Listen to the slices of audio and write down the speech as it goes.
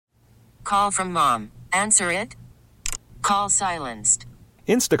Call from mom. Answer it. Call silenced.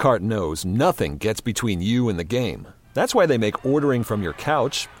 Instacart knows nothing gets between you and the game. That's why they make ordering from your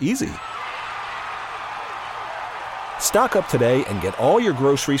couch easy. Stock up today and get all your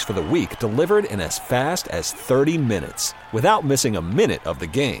groceries for the week delivered in as fast as 30 minutes without missing a minute of the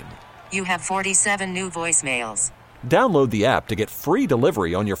game. You have 47 new voicemails. Download the app to get free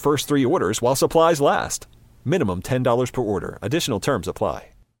delivery on your first 3 orders while supplies last. Minimum $10 per order. Additional terms apply.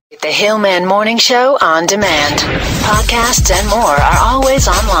 The Hillman Morning Show on demand. Podcasts and more are always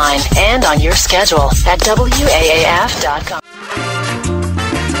online and on your schedule at WAAF.com.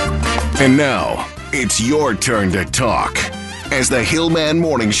 And now, it's your turn to talk as the Hillman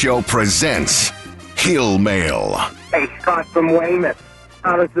Morning Show presents Hill Mail. Hey, Scott from Weymouth.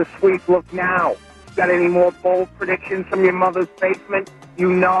 How does the sweep look now? Got any more bold predictions from your mother's basement,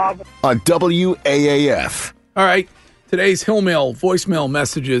 you knob? On WAAF. All right. Today's Hill Mail voicemail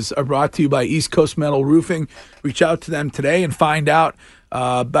messages are brought to you by East Coast Metal Roofing. Reach out to them today and find out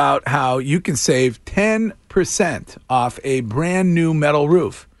about how you can save 10% off a brand new metal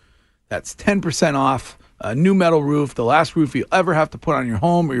roof. That's 10% off a new metal roof, the last roof you'll ever have to put on your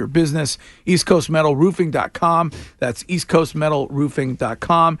home or your business. EastCoastMetalRoofing.com. That's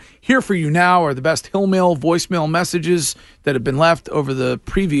EastCoastMetalRoofing.com. Here for you now are the best Hill Mail voicemail messages that have been left over the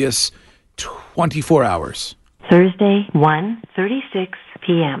previous 24 hours. Thursday, 1:36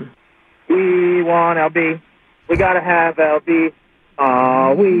 p.m. We want LB. We gotta have LB.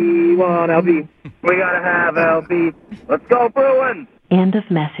 We want LB. We gotta have LB. Let's go, Bruins! End of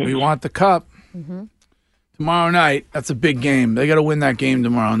message. We want the cup. Tomorrow night, that's a big game. They got to win that game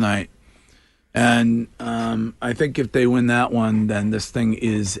tomorrow night. And I think if they win that one, then this thing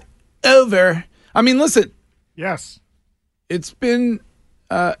is over. I mean, listen. Yes. It's been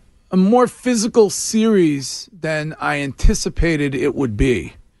a more physical series than I anticipated it would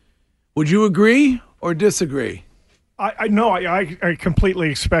be. Would you agree or disagree? I know. I completely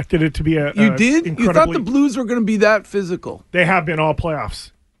expected it to be a. You did? You thought the Blues were going to be that physical? They have been all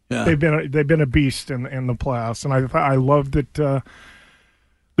playoffs. Yeah. They've been a beast in the playoffs, and I love that the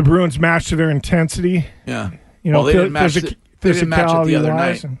Bruins matched to their intensity. Yeah. You know, well, they didn't match it the other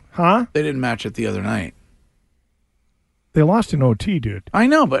night. Huh? They didn't match it the other night. They lost in OT, dude. I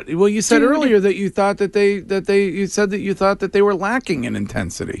know, but you said earlier that you thought that you thought that they were lacking in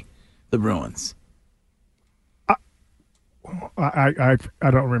intensity, the Bruins. I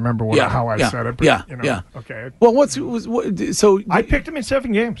don't remember how I said it. But, Okay. Well, so I picked them in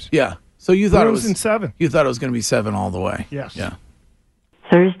 7 games. Yeah. So you thought Bruins in 7. You thought it was going to be 7 all the way. Yes. Yeah.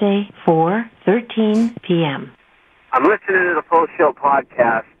 Thursday, 4:13 p.m. I'm listening to the Full Show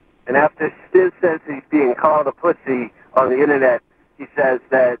podcast, and after Stiz says he's being called a pussy on the internet, he says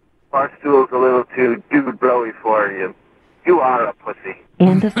that Barstool's a little too dude-broy for you. You are a pussy.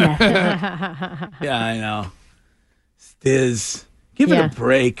 End of message. Yeah, I know. Stiz, give it a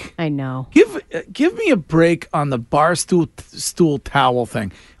break. I know. Give me a break on the stool towel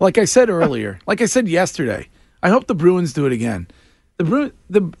thing. Like I said earlier, like I said yesterday, I hope the Bruins do it again. The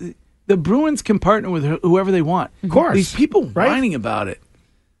Bruins can partner with whoever they want. Of course. These people whining about it.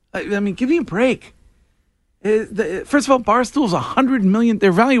 I mean, give me a break. First of all, Barstool's $100 million.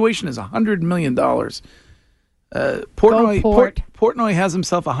 Their valuation is $100 million. Portnoy has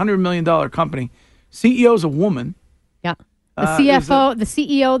himself a $100 million company. CEO's a woman. Yeah. The CFO, the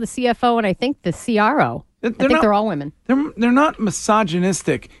CEO, the CFO, and I think the CRO. They're all women. They're not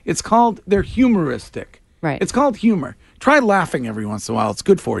misogynistic. They're humoristic. Right. It's called humor. Try laughing every once in a while. It's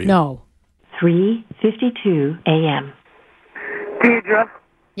good for you. No. 3:52 a.m. Deidre,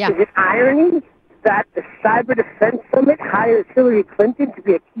 Yeah. is it irony that the Cyber Defense Summit hires Hillary Clinton to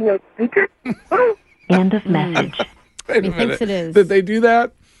be a keynote speaker? End of message. Wait a minute. Thinks it is. Did they do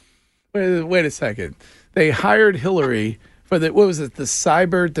that? Wait a second. They hired Hillary for the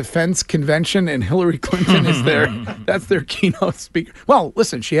Cyber Defense Convention, and Hillary Clinton is that's their keynote speaker. Well,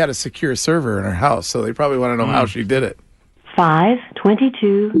 listen, she had a secure server in her house, so they probably want to know how she did it.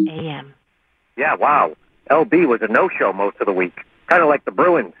 5:22 a.m. Yeah, wow. LB was a no-show most of the week. Kind of like the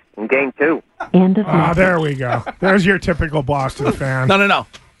Bruins in Game 2. End of message. There we go. There's your typical Boston fan. No.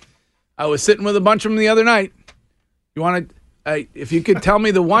 I was sitting with a bunch of them the other night. You want to? If you could tell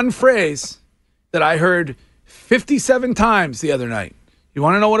me the one phrase that I heard 57 times the other night, you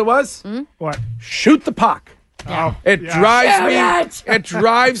want to know what it was? What? Shoot the puck. Oh, It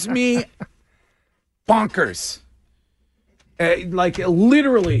drives me bonkers. Like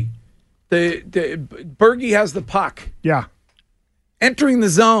literally, the Bergie has the puck Yeah, entering the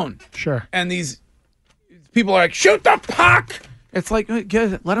zone, sure. and these people are like, "Shoot the puck!" It's like,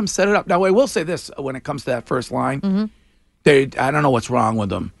 let them set it up. Now, I will say this when it comes to that first line, I don't know what's wrong with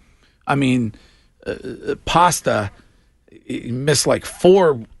them, I mean, Pasta missed like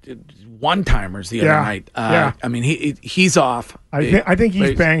 4 one-timers the other night. I mean, he's off. I think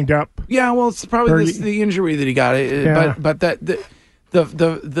he's banged up. Yeah, well, it's probably the injury that he got. But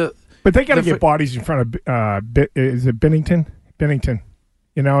But they got to get bodies in front of. Is it Bennington? Bennington.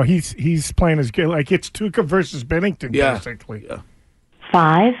 You know, he's playing as good. Like it's Tuca versus Bennington, basically. Yeah.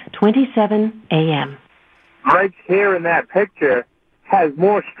 5:27 a.m. Right here in that picture has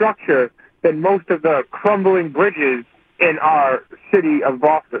more structure than most of the crumbling bridges in our city of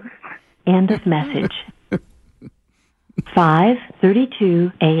Boston. End of message.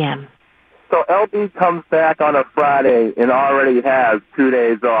 5:32 a.m. So LB comes back on a Friday and already has 2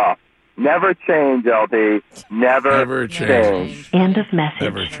 days off. Never change, LB. Never change. End of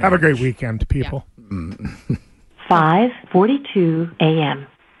message. Have a great weekend, people. Yeah. 5:42 a.m.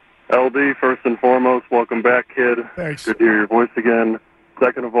 LB, first and foremost, welcome back, kid. Thanks. Good to hear your voice again.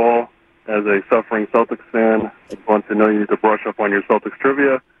 Second of all, as a suffering Celtics fan, I just want to know you need to brush up on your Celtics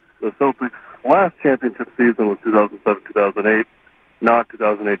trivia. The Celtics' last championship season was 2007-2008, not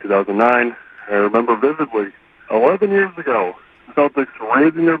 2008-2009. I remember vividly, 11 years ago, the Celtics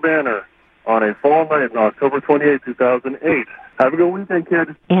raising their banner on a fall night on October 28, 2008. Have a good weekend,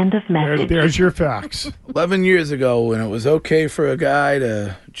 kid. End of message. There's your facts. 11 years ago when it was okay for a guy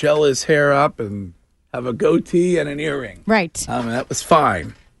to gel his hair up and have a goatee and an earring. Right. That was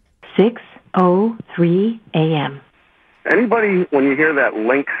fine. 6:03 a.m. Anybody, when you hear that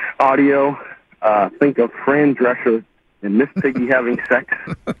Lynx audio, think of Fran Drescher and Miss Piggy having sex?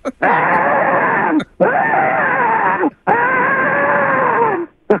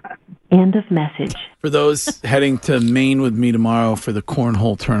 End of message. For those heading to Maine with me tomorrow for the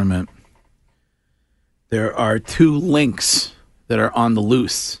cornhole tournament, there are 2 lynx that are on the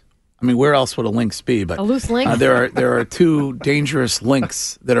loose. I mean, where else would a lynx be? But a loose lynx? There are 2 dangerous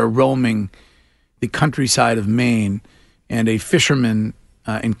lynx that are roaming the countryside of Maine, and a fisherman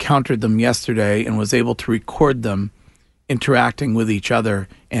encountered them yesterday and was able to record them interacting with each other,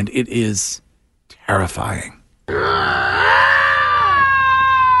 and it is terrifying.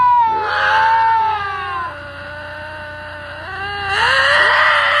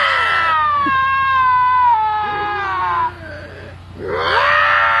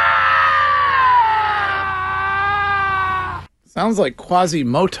 Sounds like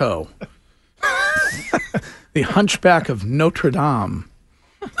Quasimodo, the Hunchback of Notre Dame.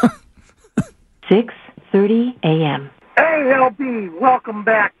 6:30 a.m. Hey, LB, welcome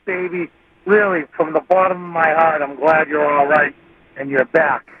back, baby. Really, from the bottom of my heart, I'm glad you're all right and you're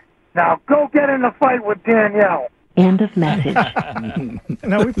back. Now go get in the fight with Danielle. End of message.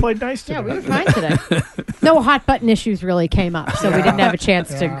 No, we played nice today. Yeah, we were fine today. No hot button issues really came up, so we didn't have a chance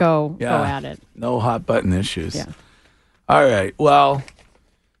to go at it. No hot button issues. Yeah. All right. Well,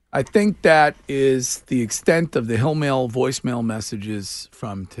 I think that is the extent of the Hill Mail voicemail messages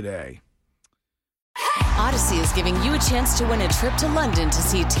from today. Odyssey is giving you a chance to win a trip to London to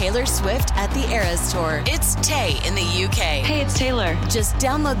see Taylor Swift at the Eras Tour. It's Tay in the UK. Hey, it's Taylor. Just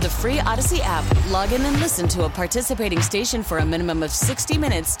download the free Odyssey app, log in and listen to a participating station for a minimum of 60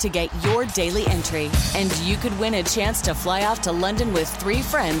 minutes to get your daily entry. And you could win a chance to fly off to London with 3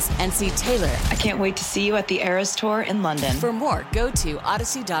 friends and see Taylor. I can't wait to see you at the Eras Tour in London. For more, go to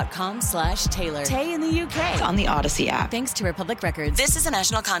odyssey.com/Taylor. Tay in the UK. It's on the Odyssey app. Thanks to Republic Records. This is a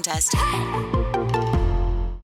national contest.